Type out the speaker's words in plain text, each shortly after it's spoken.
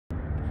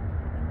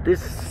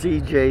This is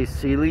CJ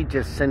SLE,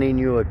 just sending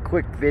you a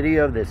quick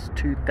video of this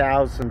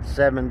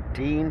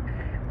 2017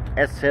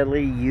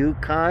 SLE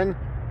Yukon.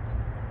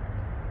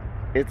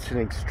 It's an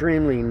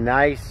extremely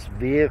nice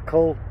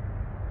vehicle.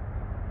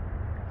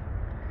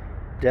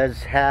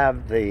 Does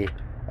have the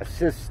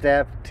assist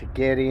step to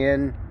get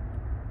in.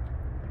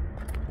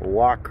 We'll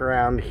walk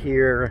around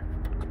here,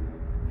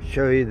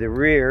 show you the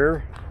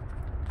rear.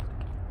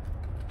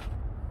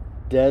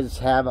 Does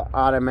have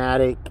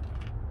automatic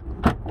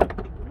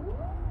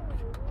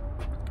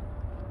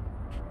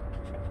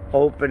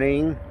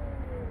opening.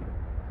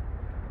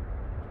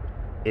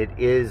 It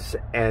is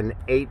an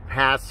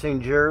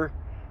 8-passenger.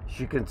 As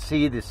you can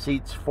see, the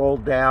seats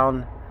fold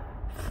down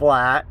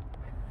flat.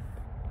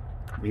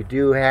 You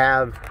do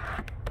have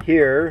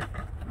here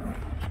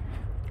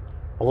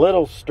a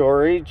little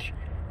storage.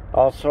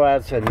 Also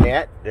has a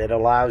net that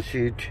allows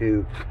you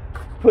to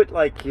put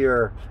like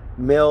your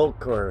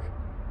milk or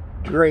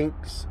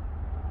drinks.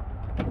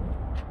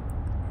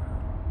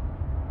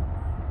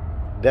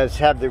 Does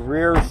have the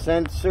rear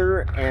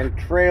sensor and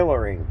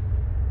trailering.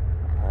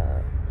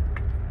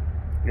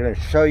 I'm going to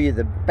show you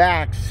the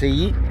back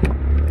seat.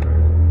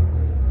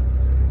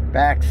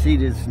 Back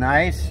seat is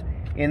nice.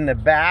 In the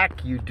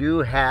back you do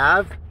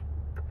have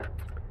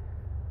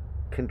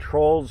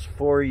controls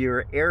for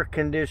your air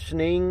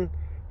conditioning.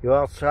 You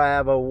also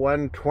have a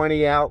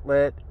 120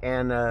 outlet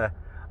and a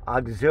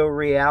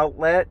auxiliary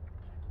outlet.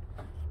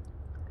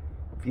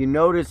 If you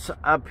notice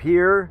up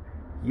here,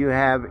 you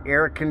have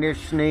air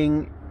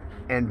conditioning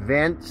and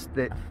vents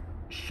that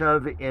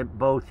shove it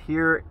both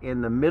here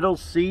in the middle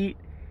seat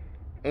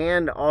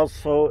and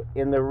also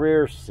in the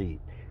rear seat,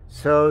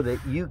 so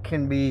that you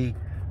can be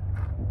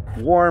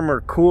warm or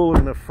cool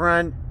in the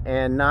front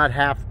and not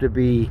have to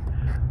be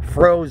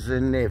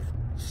frozen if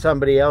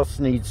somebody else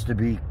needs to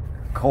be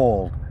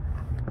cold.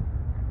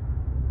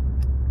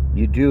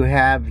 You do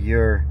have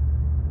your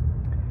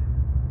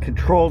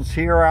controls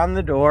here on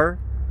the door.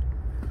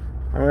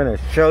 I'm going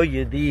to show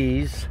you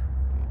these.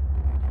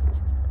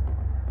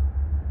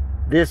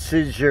 This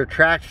is your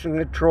traction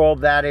control,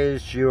 that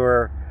is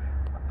your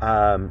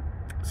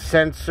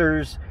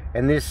sensors,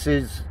 and this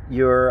is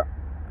your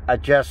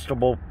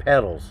adjustable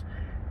pedals.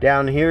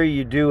 Down here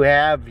you do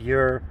have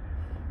your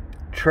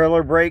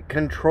trailer brake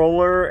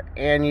controller,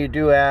 and you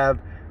do have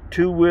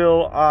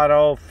 2-wheel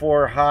auto,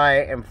 4 high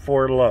and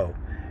 4 low.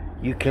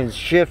 You can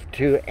shift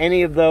to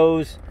any of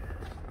those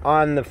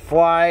on the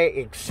fly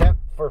except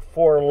for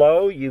 4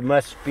 low. You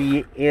must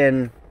be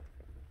in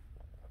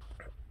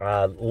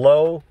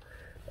low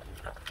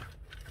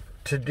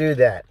to do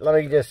that. Let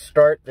me just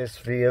start this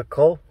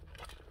vehicle.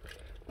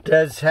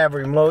 Does have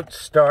remote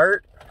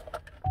start,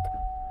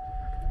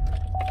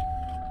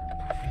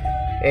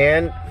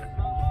 and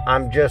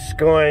I'm just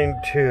going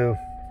to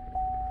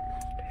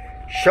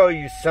show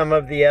you some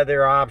of the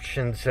other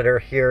options that are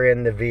here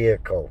in the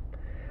vehicle.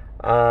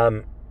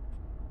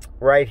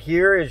 Right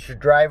here is your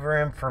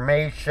driver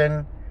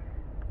information.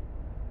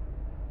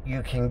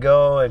 You can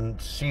go and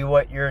see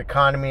what your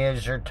economy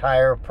is, your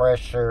tire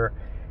pressure,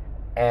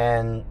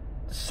 and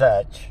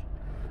such.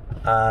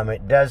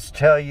 It does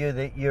tell you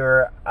that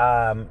your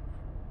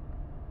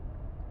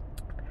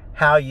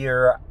how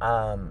your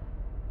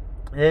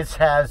this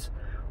has,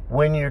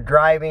 when you're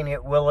driving,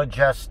 it will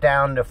adjust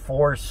down to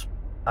 4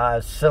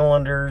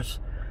 cylinders,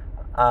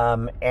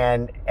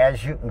 and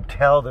as you can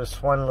tell,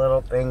 this one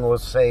little thing will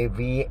say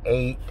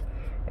V8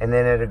 and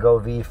then it'll go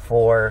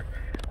V4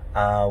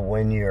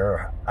 when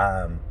you're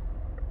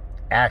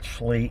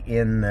actually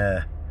in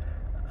the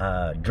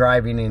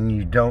driving and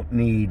you don't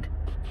need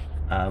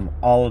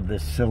all of the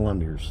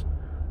cylinders.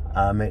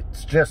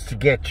 It's just to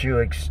get you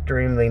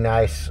extremely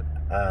nice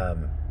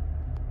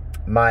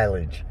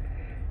mileage.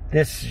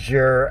 This is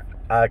your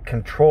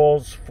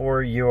controls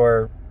for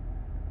your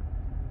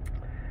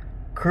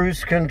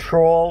cruise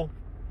control.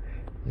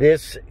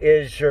 This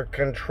is your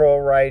control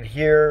right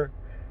here.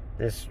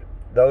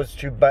 Those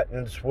 2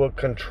 buttons will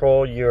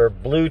control your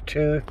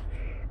Bluetooth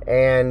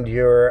and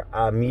your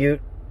mute.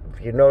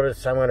 If you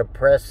notice, I'm going to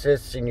press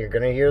this and you're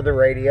going to hear the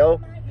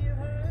radio.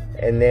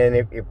 And then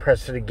if you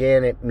press it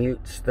again, it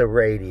mutes the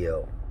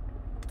radio.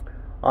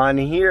 On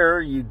here,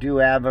 you do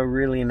have a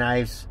really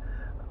nice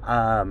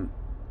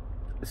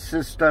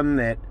system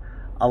that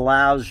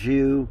allows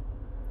you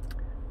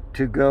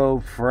to go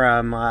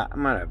from,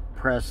 I'm going to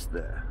press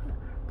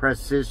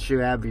this, you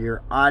have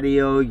your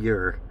audio,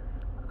 your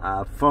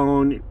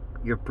phone,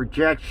 your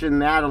projection.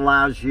 That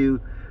allows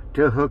you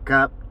to hook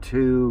up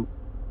to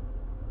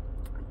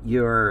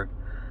your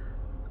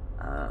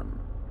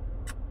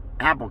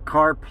Apple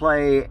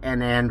CarPlay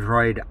and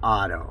Android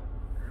Auto.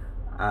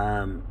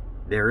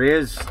 There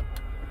is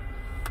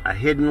a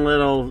hidden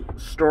little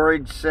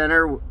storage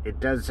center. It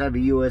does have a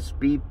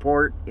USB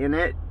port in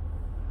it.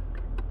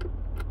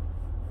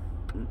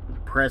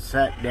 Press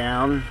that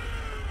down.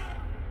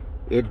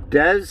 It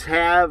does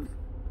have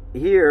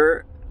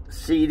here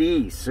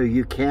CD, so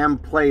you can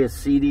play a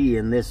CD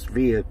in this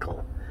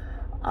vehicle,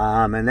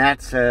 and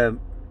that's a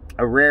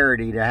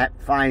rarity to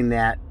find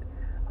that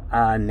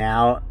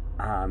now.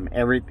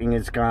 Everything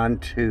has gone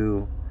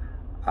to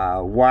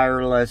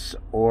wireless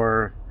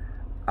or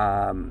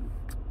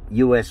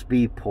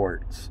USB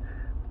ports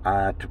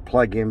to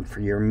plug in for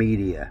your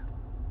media.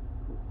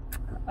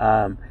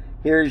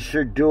 Here's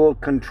your dual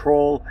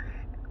control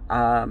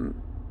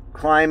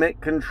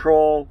climate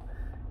control.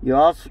 You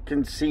also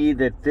can see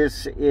that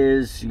this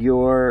is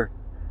your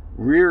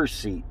rear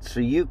seat. So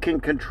you can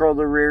control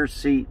the rear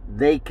seat,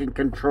 they can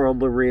control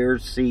the rear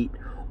seat,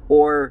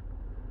 or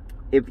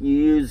if you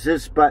use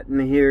this button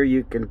here,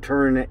 you can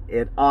turn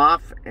it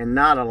off and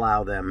not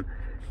allow them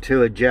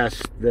to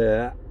adjust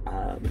the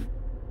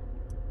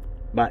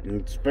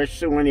button.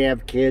 Especially when you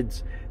have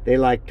kids, they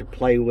like to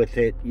play with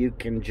it. You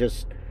can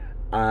just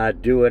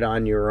do it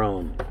on your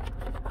own.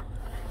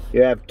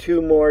 You have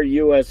two more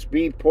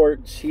USB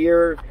ports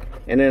here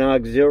and an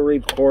auxiliary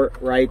port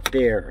right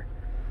there.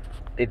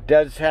 It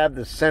does have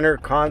the center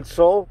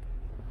console.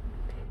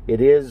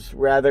 It is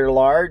rather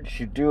large.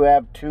 You do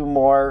have two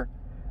more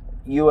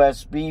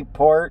USB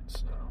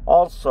ports.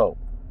 Also,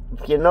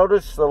 if you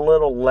notice the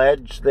little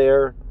ledge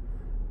there,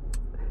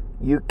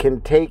 you can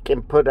take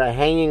and put a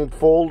hanging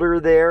folder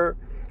there,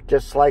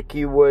 just like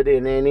you would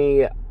in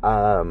any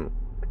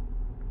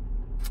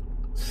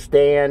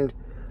stand.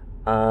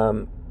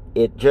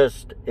 It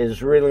just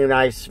is really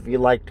nice if you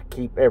like to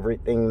keep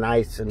everything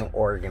nice and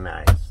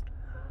organized.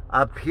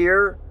 Up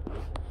here,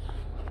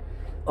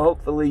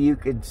 hopefully you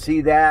can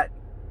see that.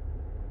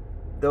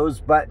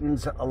 Those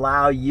buttons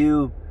allow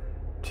you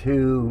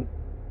to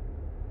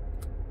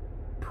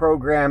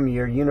program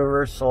your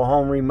universal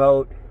home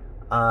remote.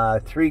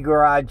 3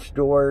 garage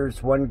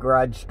doors, 1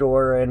 garage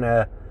door, and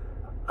a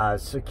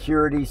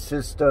security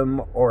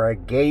system or a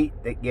gate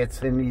that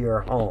gets into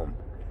your home.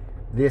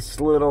 This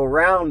little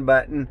round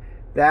button,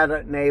 that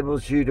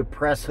enables you to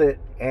press it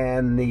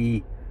and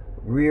the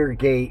rear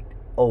gate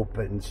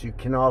opens. You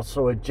can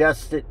also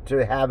adjust it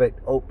to have it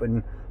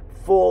open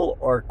full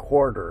or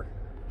quarter,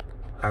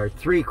 or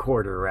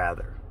 3/4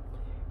 rather.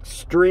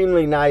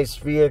 Extremely nice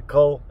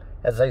vehicle.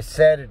 As I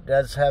said, it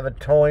does have a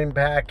towing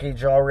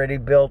package already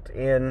built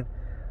in.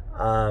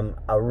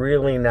 A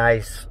really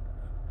nice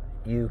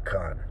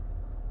Yukon.